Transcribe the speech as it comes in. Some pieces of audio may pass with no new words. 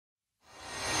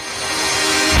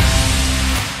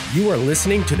You are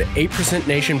listening to the 8%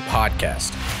 Nation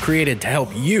podcast, created to help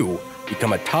you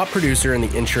become a top producer in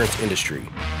the insurance industry.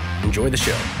 Enjoy the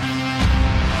show.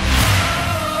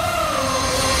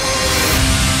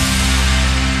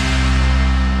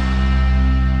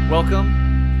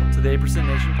 Welcome to the 8%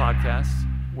 Nation podcast,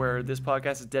 where this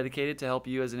podcast is dedicated to help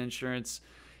you as an insurance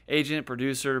agent,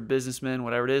 producer, businessman,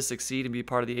 whatever it is, succeed and be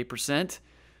part of the 8%.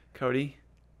 Cody,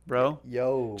 bro,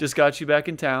 yo, just got you back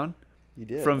in town. You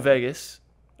did, from man. Vegas.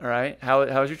 All right. How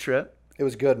was your trip? It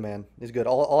was good, man. It was good.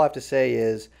 All I have to say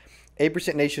is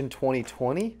 8% Nation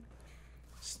 2020,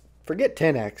 forget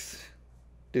 10X.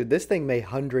 Dude, this thing may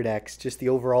 100X, just the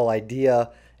overall idea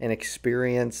and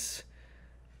experience.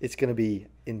 It's going to be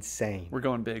insane. We're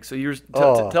going big. So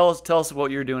tell us what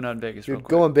you're doing out in Vegas real Dude,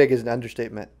 quick. going big is an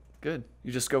understatement. Good.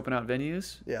 You just scoping out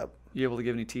venues? Yep. You able to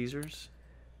give any teasers?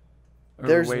 Or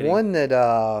There's waiting? one that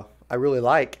I really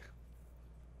like.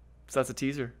 So that's a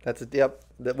teaser. Yep.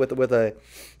 With a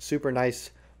super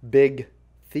nice big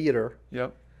theater.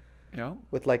 Yep.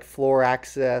 With like floor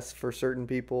access for certain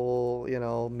people,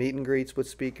 meet and greets with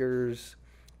speakers,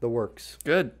 the works.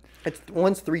 Good.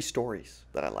 One's 3 stories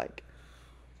that I like.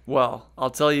 Well, I'll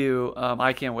tell you,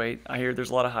 I can't wait. I hear there's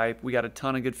a lot of hype. We got a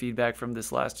ton of good feedback from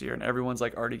this last year, and everyone's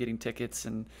like already getting tickets,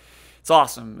 and it's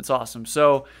awesome. It's awesome.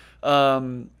 So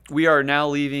we are now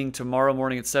leaving tomorrow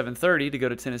morning at 7:30 to go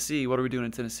to Tennessee. What are we doing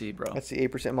in Tennessee, bro? That's the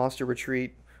 8% Monster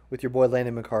Retreat with your boy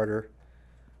Landon McCarter,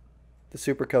 the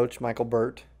super coach Michael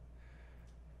Burt,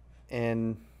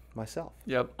 and myself.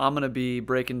 Yep. I'm going to be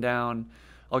breaking down.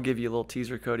 I'll give you a little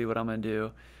teaser, Cody, what I'm going to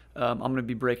do. I'm going to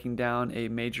be breaking down a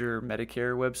major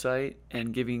Medicare website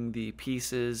and giving the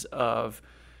pieces of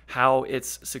how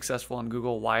it's successful on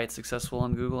Google, why it's successful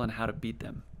on Google, and how to beat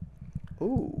them.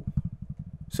 Ooh.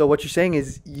 So what you're saying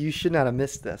is you should not have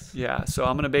missed this. Yeah. So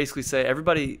I'm going to basically say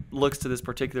everybody looks to this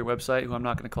particular website, who I'm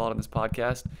not going to call it on this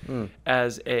podcast,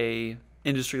 as a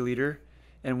industry leader.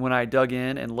 And when I dug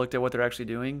in and looked at what they're actually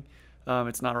doing,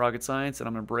 it's not rocket science, and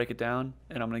I'm going to break it down,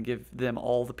 and I'm going to give them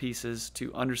all the pieces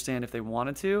to understand, if they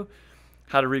wanted to,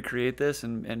 how to recreate this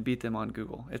and beat them on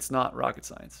Google. It's not rocket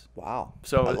science. Wow.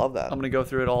 So I love that. I'm going to go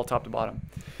through it all top to bottom.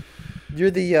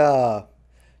 You're the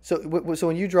so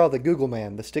when you draw the Google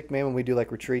man, the stick man, when we do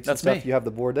like retreats That's and stuff, me. you have the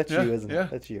board. That's you, isn't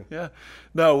it? That's you. Yeah.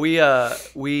 No, we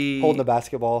Holding the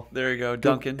basketball. There you go,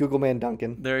 Duncan. Google man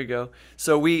Duncan. There you go.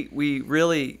 So we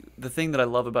really, the thing that I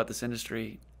love about this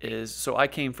industry is, so I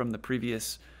came from the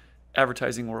previous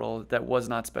advertising world that was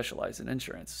not specialized in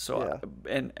insurance. So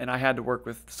and I had to work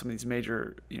with some of these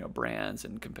major brands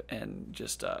and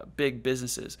just big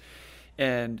businesses,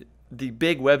 and the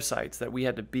big websites that we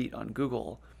had to beat on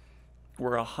Google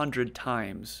were 100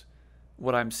 times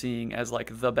what I'm seeing as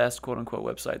like the best quote unquote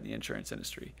website in the insurance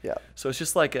industry. Yeah. So it's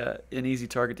just like an easy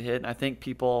target to hit. And I think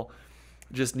people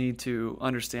just need to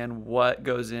understand what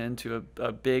goes into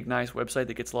a big, nice website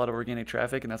that gets a lot of organic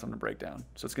traffic, and that's what I'm going to break down.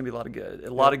 So it's going to be a lot of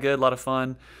good, a lot of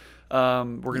fun.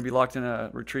 We're going to be locked in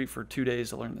a retreat for 2 days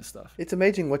to learn this stuff. It's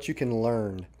amazing what you can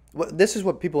learn. This is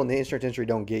what people in the insurance industry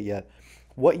don't get yet.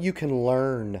 What you can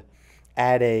learn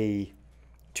at a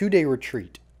 2-day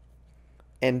retreat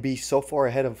and be so far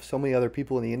ahead of so many other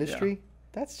people in the industry,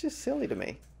 that's just silly to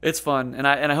me. It's fun, and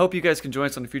I hope you guys can join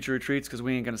us on the future retreats, because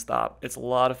we ain't going to stop. It's a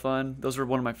lot of fun. Those are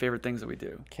one of my favorite things that we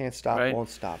do. Can't stop, right? Won't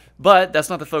stop. But that's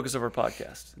not the focus of our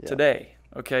podcast today.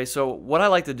 Okay, so what I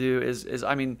like to do is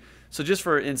so just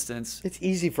for instance, it's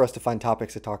easy for us to find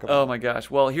topics to talk about. Oh my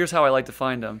gosh. Well, here's how I like to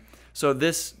find them. So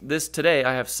this today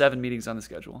I have 7 meetings on the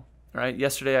schedule. Right.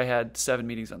 Yesterday I had 7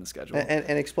 meetings on the schedule.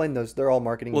 And explain those. They're all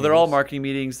marketing. Well, they're all marketing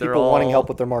meetings. They're people all wanting help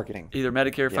with their marketing. Either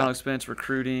Medicare, final expense,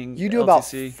 recruiting. You do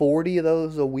LTC. about 40 of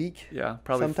those a week. Yeah,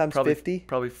 probably. Sometimes probably, 50.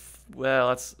 Probably. Well,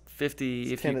 that's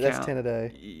 50 if you count. That's 10 a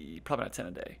day. Probably not 10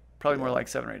 a day. Probably more like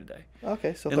 7 or 8 a day.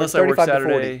 Okay, so unless I work 35 to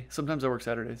Saturday. 40. Sometimes I work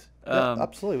Saturdays.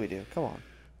 Absolutely, we do. Come on.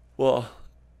 Well.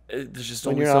 There's just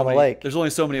when only you're so on the many. lake. There's only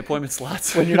so many appointment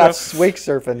slots. When you're not wake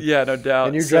surfing. Yeah, no doubt.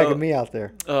 And you're dragging me out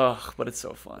there. But it's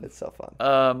so fun. It's so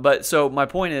fun. But so my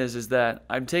point is that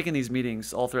I'm taking these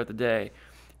meetings all throughout the day,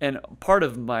 and part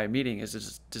of my meeting is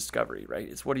just discovery, right?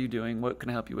 It's what are you doing? What can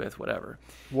I help you with? Whatever.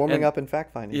 Warming up and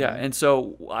fact finding. Yeah, right? and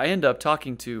so I end up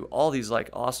talking to all these like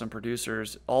awesome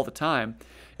producers all the time,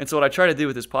 and so what I try to do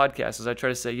with this podcast is I try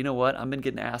to say, you know what? I've been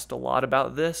getting asked a lot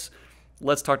about this.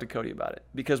 Let's talk to Cody about it,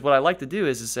 because what I like to do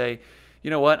is to say,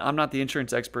 you know what? I'm not the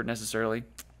insurance expert necessarily,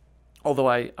 although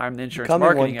I'm the insurance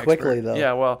marketing expert. Quickly, though.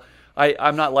 Yeah, well,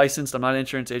 I'm not licensed. I'm not an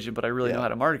insurance agent, but I really know how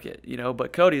to market,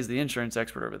 But Cody is the insurance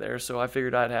expert over there, so I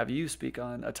figured I'd have you speak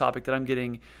on a topic that I'm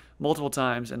getting multiple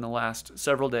times in the last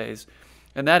several days,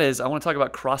 and that is I want to talk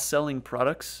about cross-selling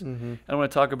products. Mm-hmm. And I want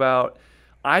to talk about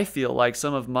I feel like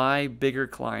some of my bigger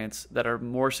clients that are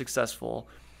more successful,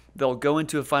 they'll go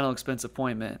into a final expense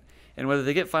appointment, and whether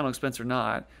they get final expense or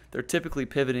not, they're typically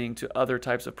pivoting to other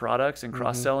types of products and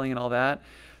cross-selling and all that.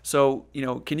 So,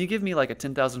 can you give me like a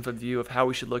 10,000-foot view of how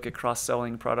we should look at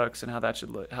cross-selling products and how that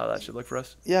should look for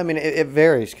us? Yeah, I mean, it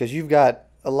varies because you've got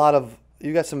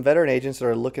some veteran agents that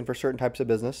are looking for certain types of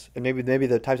business, and maybe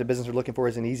the types of business they're looking for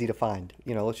isn't easy to find.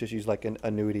 Let's just use like an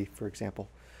annuity, for example.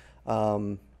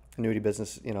 Annuity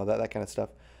business, that kind of stuff.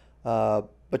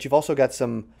 But you've also got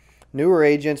some newer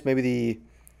agents, maybe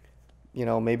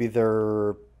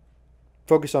they're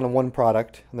focused on one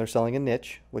product and they're selling a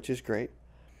niche, which is great.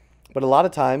 But a lot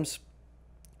of times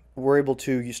we're able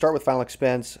to, you start with final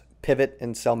expense, pivot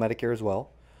and sell Medicare as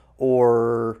well.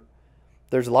 Or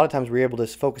there's a lot of times we're able to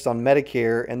focus on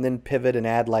Medicare and then pivot and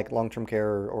add like long-term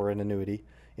care or an annuity,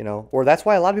 or that's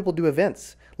why a lot of people do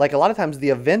events. Like a lot of times the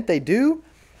event they do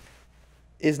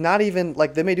is not even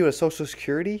like, they may do a Social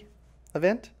Security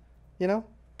event,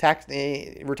 tax,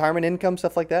 retirement income,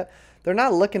 stuff like that. They're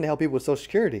not looking to help people with Social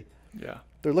Security. Yeah.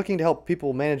 They're looking to help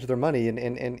people manage their money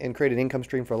and create an income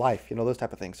stream for life, those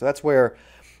type of things. So that's where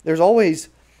there's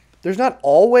not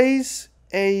always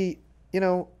a,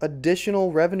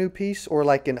 additional revenue piece or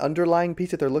like an underlying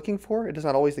piece that they're looking for. It is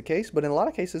not always the case, but in a lot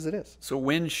of cases it is. So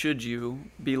when should you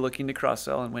be looking to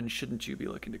cross-sell and when shouldn't you be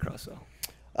looking to cross-sell?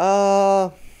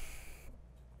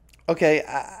 Okay,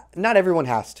 not everyone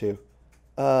has to.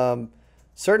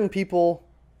 Certain people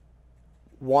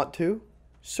want to.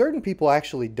 Certain people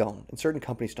actually don't, and certain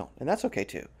companies don't, and that's okay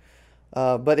too.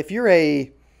 But if you're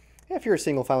a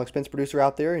single final expense producer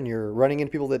out there and you're running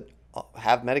into people that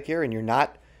have Medicare and you're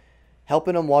not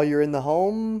helping them while you're in the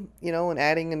home, and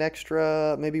adding an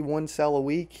extra maybe one cell a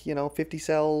week, 50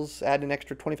 cells, add an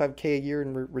extra $25K a year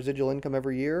in residual income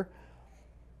every year.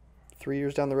 3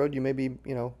 years down the road, you maybe,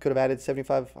 could have added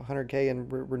 $7,500K in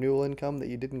renewal income that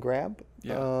you didn't grab.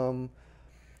 Yeah.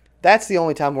 That's the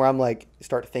only time where I'm like,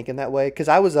 start thinking that way. Because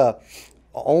I was a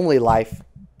only life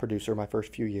producer my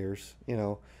first few years,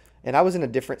 and I was in a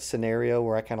different scenario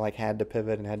where I kind of like had to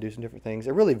pivot and had to do some different things.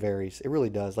 It really varies. It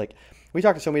really does. Like we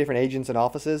talk to so many different agents and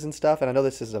offices and stuff, and I know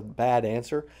this is a bad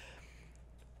answer.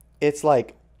 It's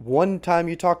like one time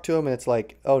you talk to them and it's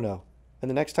like, oh no. And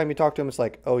the next time you talk to them, it's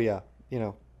like, oh yeah,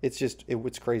 it's just,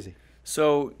 it's crazy.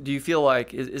 So do you feel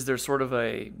like, is there sort of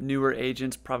a newer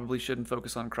agents probably shouldn't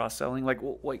focus on cross-selling? Like,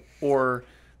 or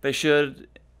they should?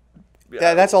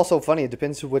 Yeah, that's also funny. It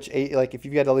depends which, like if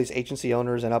you've got all these agency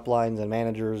owners and uplines and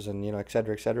managers and, et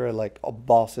cetera, like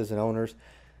bosses and owners,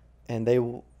 and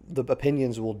the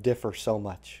opinions will differ so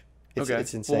much. It's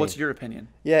insane. Well, what's your opinion?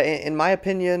 Yeah, in my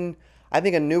opinion, I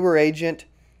think a newer agent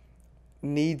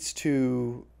needs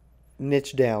to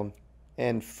niche down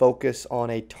and focus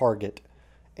on a target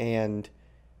and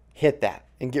hit that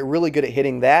and get really good at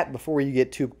hitting that before you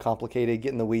get too complicated,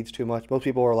 get in the weeds too much. Most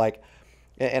people are like,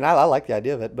 and I like the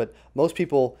idea of it, but most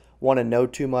people want to know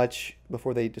too much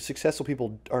before successful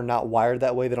people are not wired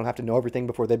that way. They don't have to know everything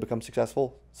before they become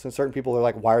successful. So certain people are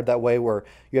like wired that way where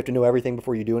you have to know everything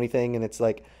before you do anything. And it's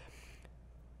like,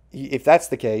 if that's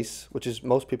the case, which is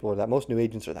most people are that, most new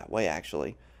agents are that way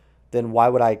actually, then why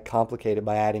would I complicate it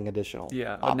by adding additional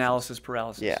options? Analysis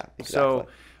paralysis. Yeah, exactly.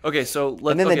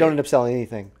 And then they don't end up selling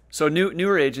anything. So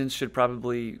newer agents should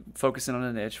probably focus in on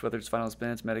a niche, whether it's final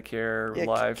expense, Medicare,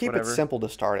 life, keep whatever. It simple to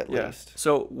start at least.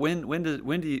 So when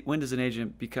does an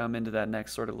agent become into that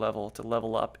next sort of level to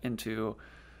level up into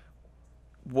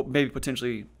maybe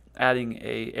potentially adding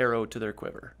a arrow to their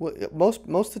quiver? Well, most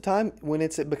of the time when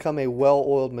it's become a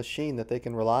well-oiled machine that they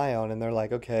can rely on, and they're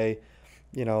like, okay,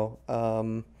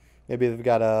 maybe they've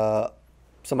got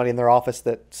somebody in their office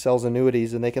that sells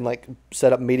annuities and they can like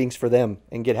set up meetings for them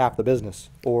and get half the business.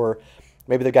 Or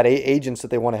maybe they've got agents that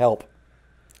they want to help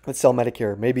that sell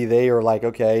Medicare. Maybe they are like,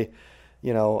 okay,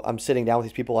 I'm sitting down with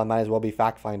these people. I might as well be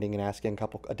fact finding and asking a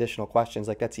couple additional questions.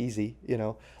 Like that's easy.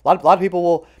 A lot of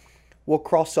people will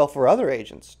cross sell for other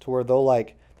agents to where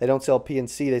they don't sell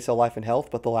P&C, they sell life and health,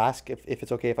 but they'll ask if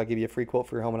it's okay if I give you a free quote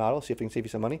for your home and auto, see if we can save you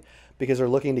some money, because they're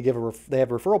looking to they have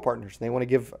referral partners, and they want to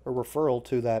give a referral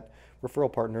to that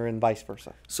referral partner and vice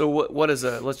versa. So what is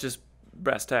let's just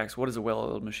brass tacks, what does a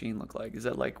well-oiled machine look like? Is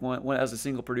that like when as a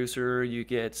single producer you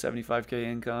get $75K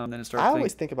income, then it starts? I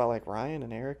always think about like Ryan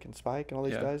and Eric and Spike and all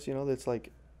these guys, that's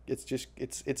like,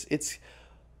 it's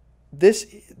this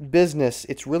business,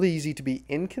 it's really easy to be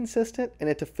inconsistent and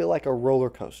it to feel like a roller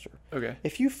coaster. Okay.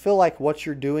 If you feel like what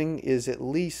you're doing is at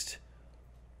least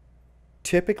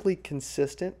typically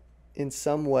consistent in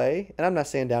some way, and I'm not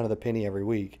saying down to the penny every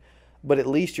week, but at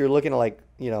least you're looking at like,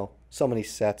 so many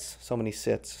sets, so many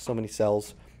sits, so many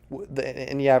cells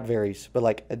and yeah, it varies, but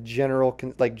like a general,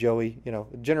 like Joey,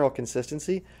 general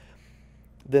consistency,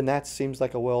 then that seems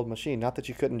like a well-oiled machine. Not that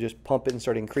you couldn't just pump it and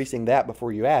start increasing that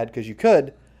before you add, because you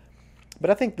could. But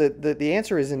I think the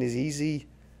answer isn't as easy,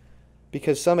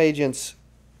 because some agents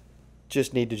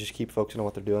just need to just keep focusing on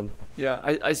what they're doing. Yeah,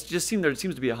 there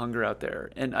seems to be a hunger out there.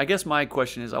 And I guess my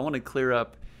question is, I want to clear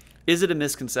up, is it a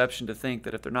misconception to think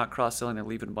that if they're not cross-selling, they're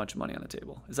leaving a bunch of money on the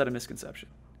table? Is that a misconception?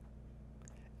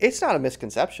 It's not a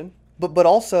misconception, but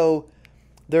also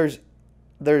there's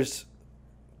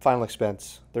final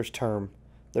expense, there's term,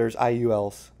 there's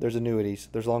IULs, there's annuities,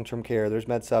 there's long-term care, there's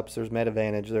med sups, there's med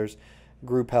advantage, there's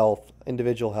group health,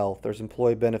 individual health, there's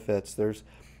employee benefits, there's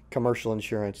commercial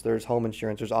insurance, there's home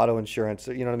insurance, there's auto insurance.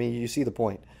 You know what I mean? You see the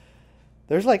point.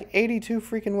 There's like 82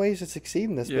 freaking ways to succeed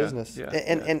in this business. Yeah,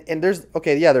 and there's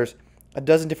there's a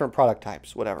dozen different product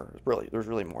types, whatever. There's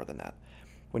really more than that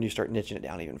when you start niching it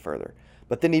down even further.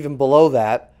 But then even below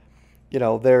that,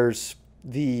 there's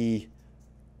the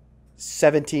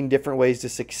 17 different ways to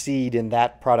succeed in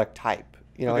that product type.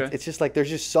 It's just like there's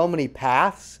just so many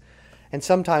paths, and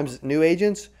sometimes new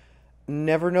agents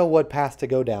never know what path to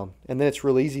go down, and then it's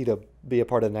real easy to be a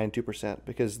part of the 92%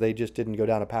 because they just didn't go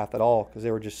down a path at all because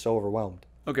they were just so overwhelmed.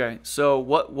 Okay, so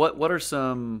what are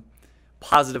some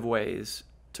positive ways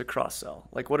to cross-sell?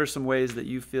 Like, what are some ways that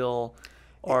you feel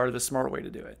are the smart way to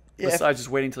do it, besides just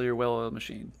waiting till you're a well-oiled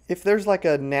machine? If there's like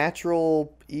a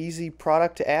natural, easy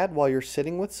product to add while you're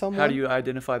sitting with someone. How do you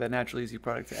identify that natural, easy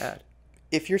product to add?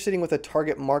 If you're sitting with a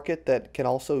target market that can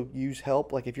also use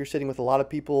help, like if you're sitting with a lot of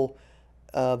people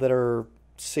that are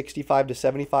 65 to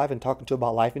 75 and talking to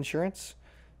about life insurance,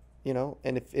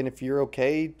 and if you're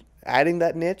okay adding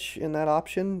that niche in that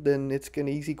option, then it's an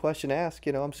easy question to ask.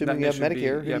 I'm assuming you have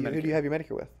Medicare. Who do you have your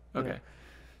Medicare with? Okay.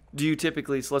 Do you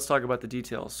typically? So let's talk about the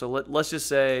details. So let's just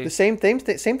say the same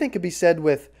thing could be said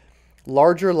with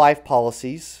larger life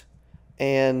policies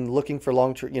and looking for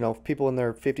long-term. People in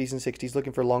their 50s and 60s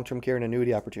looking for long-term care and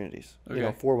annuity opportunities. Okay.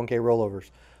 401k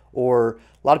rollovers. Or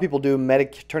a lot of people do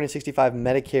turning 65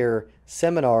 Medicare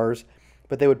seminars,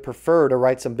 but they would prefer to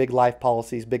write some big life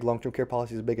policies, big long-term care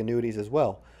policies, big annuities as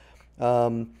well.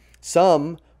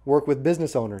 Some work with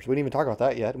business owners. We didn't even talk about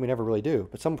that yet. We never really do.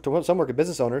 But some work with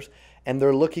business owners, and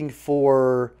they're looking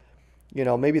for,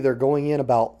 maybe they're going in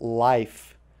about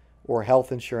life or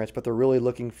health insurance, but they're really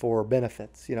looking for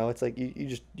benefits. It's like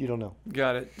you don't know.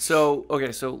 Got it. So,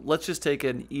 okay, so let's just take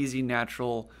an easy,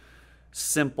 natural,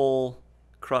 simple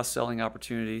cross-selling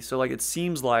opportunity. So like it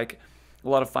seems like a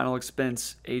lot of final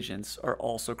expense agents are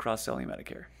also cross-selling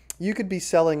Medicare. You could be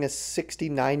selling a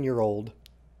 69-year-old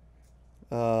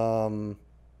a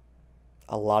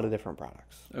lot of different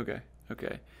products. Okay.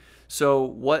 So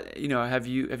what, have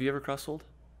you ever cross-sold?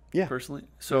 Yeah. Personally?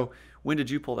 So when did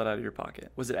you pull that out of your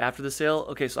pocket? Was it after the sale?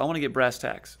 Okay, so I want to get brass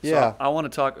tacks. So yeah. I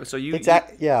want to talk. So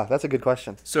yeah, that's a good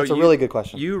question. That's a really good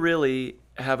question. You really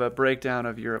have a breakdown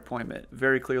of your appointment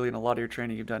very clearly in a lot of your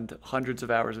training. You've done hundreds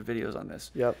of hours of videos on this.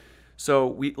 Yep.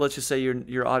 So let's just say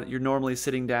you're normally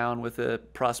sitting down with a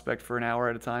prospect for an hour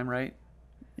at a time, right?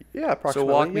 Yeah, approximately.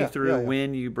 So walk me through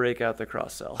when you break out the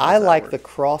cross-sell. I like the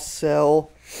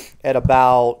cross-sell at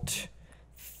about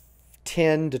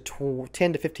 10 to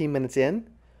 15 minutes in.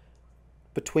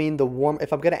 Between the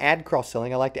if I'm going to add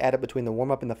cross-selling, I like to add it between the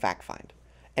warm-up and the fact find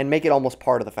and make it almost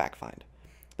part of the fact find.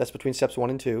 That's between steps 1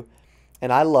 and 2.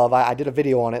 And I did a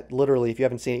video on it. Literally, if you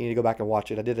haven't seen it, you need to go back and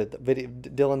watch it. I did a video,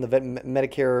 Dylan, the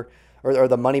Medicare or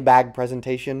the money bag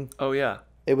presentation. Oh, yeah.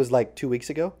 It was like 2 weeks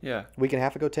ago. Yeah. Week and a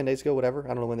half ago, 10 days ago, whatever. I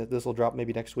don't know when this will drop,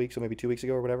 maybe next week, so maybe 2 weeks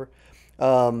ago or whatever.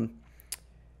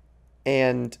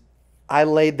 And I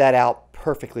laid that out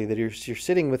perfectly, that you're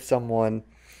sitting with someone.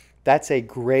 That's a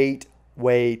great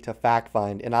way to fact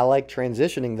find. And I like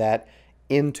transitioning that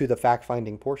into the fact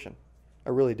finding portion. I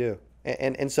really do.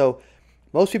 And so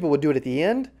most people would do it at the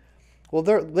end. Well,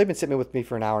 they've been sitting with me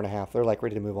for an hour and a half. They're like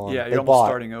ready to move on. Yeah, you're almost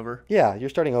starting over. Yeah, you're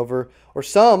starting over. Or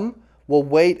some will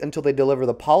wait until they deliver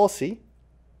the policy,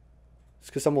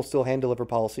 because some will still hand deliver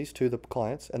policies to the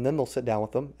clients, and then they'll sit down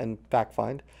with them and fact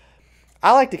find.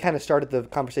 I like to kind of start the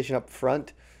conversation up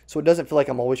front, so it doesn't feel like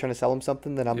I'm always trying to sell them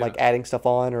something, that I'm like adding stuff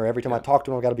on, or every time I talk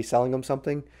to them, I've got to be selling them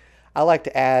something. I like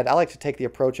to take the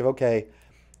approach of, okay,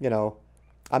 I'm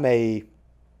an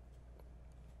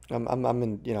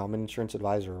insurance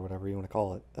advisor or whatever you want to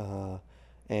call it.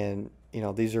 And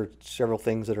these are several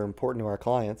things that are important to our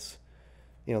clients.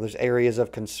 There's areas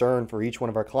of concern for each one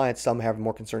of our clients. Some have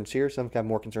more concerns here, some have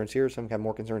more concerns here, some have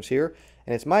more concerns here.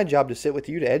 And it's my job to sit with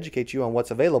you to educate you on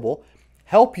what's available,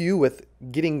 help you with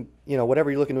getting,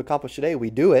 whatever you're looking to accomplish today, we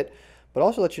do it, but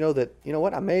also let you know that,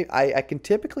 I can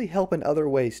typically help in other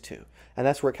ways too. And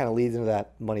that's where it kind of leads into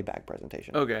that money back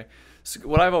presentation. Okay. So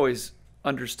what I've always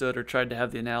understood or tried to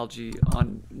have the analogy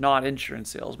on not insurance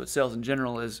sales, but sales in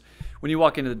general is when you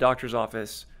walk into the doctor's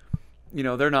office,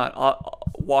 they're not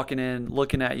walking in,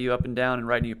 looking at you up and down and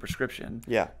writing you a prescription.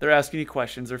 Yeah. They're asking you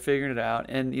questions. They're figuring it out.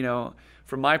 And,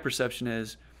 from my perception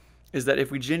is that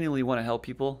if we genuinely want to help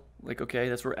people, like, okay,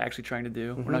 that's what we're actually trying to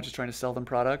do. We're not just trying to sell them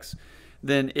products.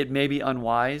 Then it may be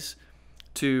unwise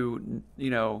to,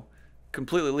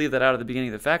 completely leave that out at the beginning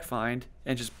of the fact find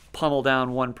and just pummel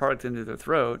down one product into their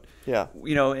throat. Yeah.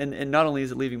 And not only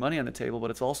is it leaving money on the table,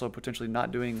 but it's also potentially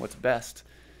not doing what's best,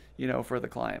 for the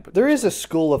client. There is a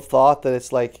school of thought that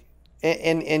it's like,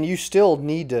 and you still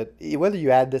need to, whether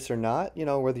you add this or not,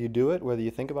 whether you do it, whether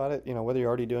you think about it, whether you're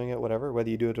already doing it, whatever, whether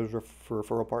you do it for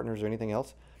referral partners or anything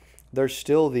else, there's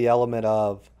still the element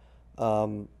of,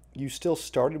 you still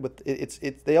started with,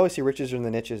 they always say riches are in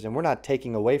the niches, and we're not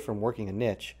taking away from working a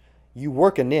niche. You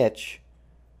work a niche,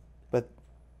 but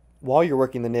while you're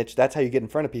working the niche, that's how you get in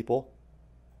front of people.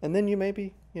 And then you may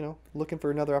be, looking for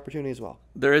another opportunity as well.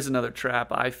 There is another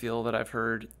trap, I feel, that I've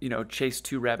heard, chase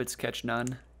 2 rabbits, catch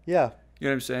none. Yeah. You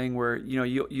know what I'm saying? Where,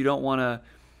 you don't want to,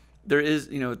 there is,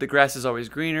 the grass is always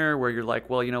greener, where you're like,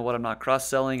 well, you know what, I'm not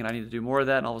cross-selling and I need to do more of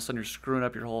that. And all of a sudden you're screwing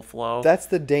up your whole flow. That's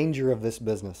the danger of this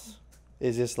business,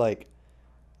 is just like,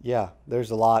 yeah,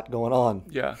 there's a lot going on.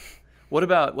 Yeah. What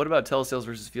about telesales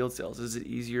versus field sales? Is it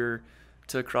easier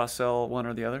to cross-sell one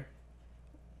or the other?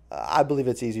 I believe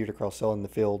it's easier to cross-sell in the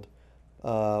field.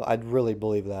 I'd really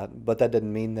believe that. But that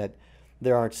doesn't mean that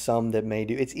there aren't some that may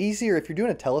do. It's easier, if you're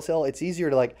doing a telesale, it's easier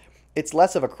to it's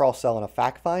less of a cross-sell and a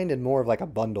fact find and more of like a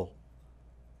bundle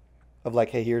of like,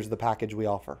 hey, here's the package we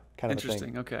offer kind of a thing.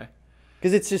 Interesting, okay.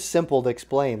 Because it's just simple to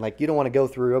explain. Like, you don't want to go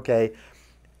through, okay,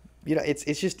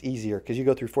 it's just easier because you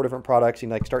go through 4 different products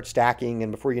and start stacking,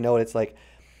 and before you know it, it's like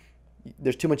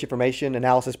there's too much information,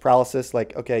 analysis paralysis.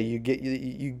 Like, okay, you get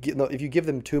if you give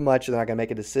them too much, they're not going to make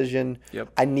a decision. Yep.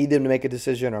 I need them to make a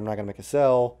decision, or I'm not going to make a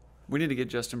sell. We need to get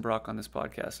Justin Brock on this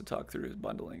podcast to talk through his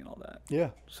bundling and all that.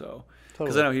 Yeah. So,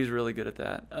 because totally. I know he's really good at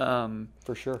that.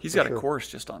 For sure. He's got a course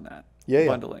just on that. Yeah.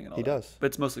 Bundling and all he that. does. But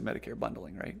it's mostly Medicare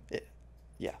bundling, right?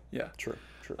 Yeah. Yeah. True.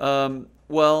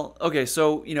 Well, okay.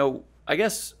 So, I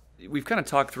guess we've kind of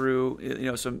talked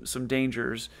through, some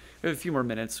dangers. We have a few more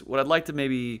minutes. What I'd like to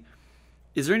maybe,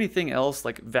 is there anything else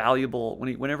like valuable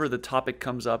whenever the topic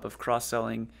comes up of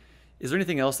cross-selling? Is there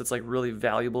anything else that's like really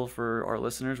valuable for our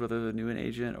listeners, whether they're new an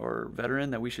agent or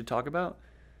veteran, that we should talk about?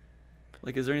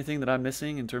 Like, is there anything that I'm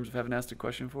missing in terms of having asked a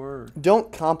question for? Or?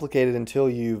 Don't complicate it until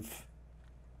you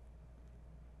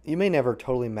may never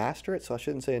totally master it, so I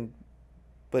shouldn't say,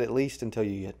 but at least until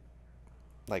you get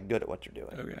like good at what you're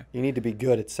doing. Okay. You need to be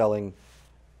good at selling.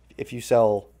 If you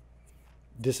sell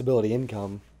disability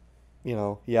income,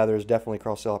 there's definitely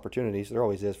cross-sell opportunities. There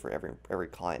always is for every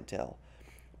clientele.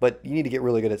 But you need to get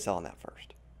really good at selling that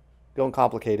first. Don't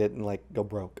complicate it and go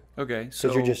broke. Okay. So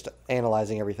because you're just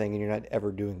analyzing everything and you're not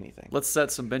ever doing anything. Let's set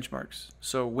some benchmarks.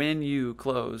 So when you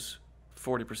close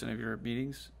 40% of your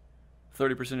meetings,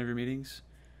 30% of your meetings,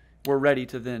 we're ready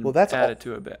to then add it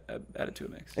to a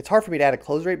mix. It's hard for me to add a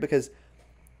close rate because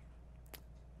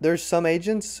there's some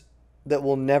agents that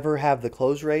will never have the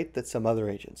close rate that some other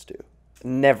agents do.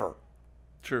 Never.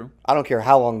 True. I don't care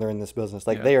how long they're in this business.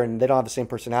 They don't have the same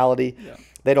personality. Yeah.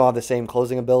 They don't have the same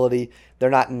closing ability.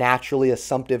 They're not naturally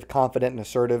assumptive, confident, and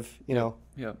assertive. You know.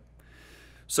 Yeah.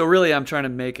 So really, I'm trying to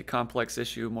make a complex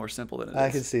issue more simple than it is. I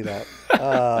can see that.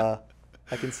 I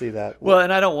can see that. Well,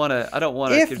 and I don't want to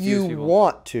confuse people. If you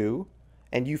want to,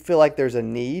 and you feel like there's a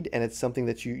need, and it's something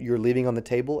that you're leaving on the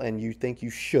table, and you think you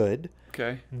should.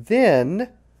 Okay. Then,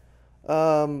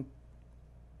 let's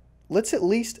at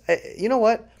least. You know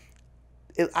what?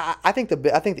 I think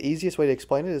the easiest way to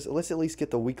explain it is let's at least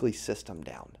get the weekly system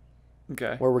down.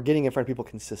 Okay. Where we're getting in front of people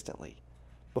consistently,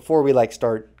 before we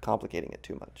start complicating it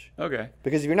too much. Okay.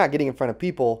 Because if you're not getting in front of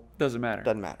people, doesn't matter.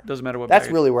 Doesn't matter what. That's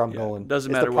really where I'm going.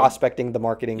 Doesn't matter the prospecting, the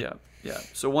marketing. Yeah.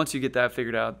 So once you get that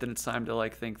figured out, then it's time to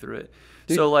think through it.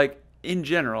 Dude. So in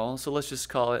general, so let's just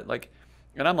call it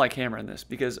and I'm hammering this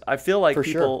because I feel like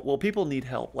people need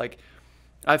help.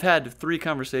 I've had 3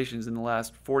 conversations in the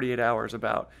last 48 hours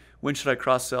about when should I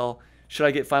cross-sell? Should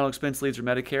I get final expense leads or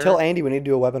Medicare? Tell Andy we need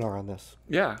to do a webinar on this.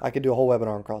 Yeah. I could do a whole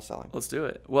webinar on cross-selling. Let's do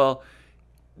it. Well,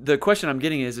 the question I'm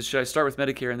getting is should I start with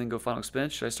Medicare and then go final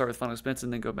expense? Should I start with final expense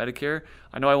and then go Medicare?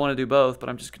 I know I want to do both, but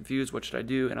I'm just confused. What should I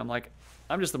do? And I'm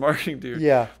I'm just the marketing dude.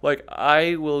 Yeah.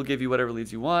 I will give you whatever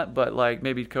leads you want, but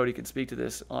maybe Cody can speak to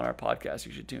this on our podcast.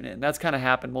 You should tune in. That's kind of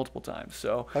happened multiple times.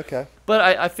 So. Okay. But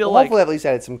I feel hopefully at least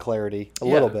added some clarity a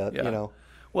little bit,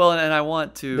 Well, and I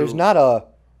want to. There's not a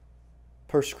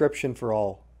prescription for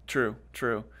all. True.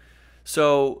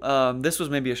 So this was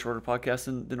maybe a shorter podcast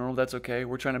than normal. That's okay.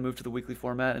 We're trying to move to the weekly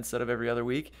format instead of every other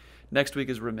week. Next week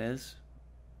is Remiz,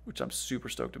 which I'm super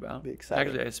stoked about. Be excited.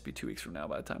 Actually, it's be 2 weeks from now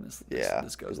by the time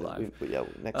this goes live.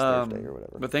 Next Thursday or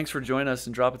whatever. But thanks for joining us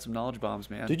and dropping some knowledge bombs,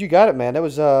 man. Dude, you got it, man. That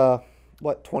was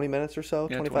 20 minutes or so?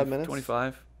 25 minutes?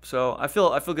 25. So I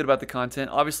feel good about the content.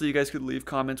 Obviously, you guys could leave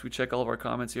comments. We check all of our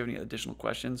comments. If you have any additional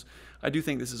questions, I do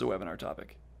think this is a webinar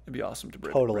topic. It'd be awesome to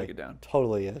break it down.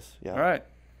 Totally is. Yeah. All right.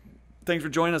 Thanks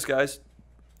for joining us, guys.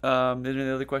 Any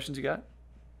other questions you got?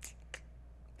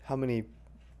 How many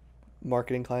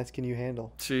marketing clients can you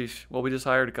handle? Sheesh. Well, we just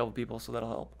hired a couple people, so that'll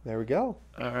help. There we go.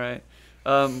 All right.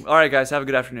 All right, guys. Have a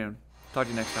good afternoon. Talk to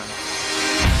you next time.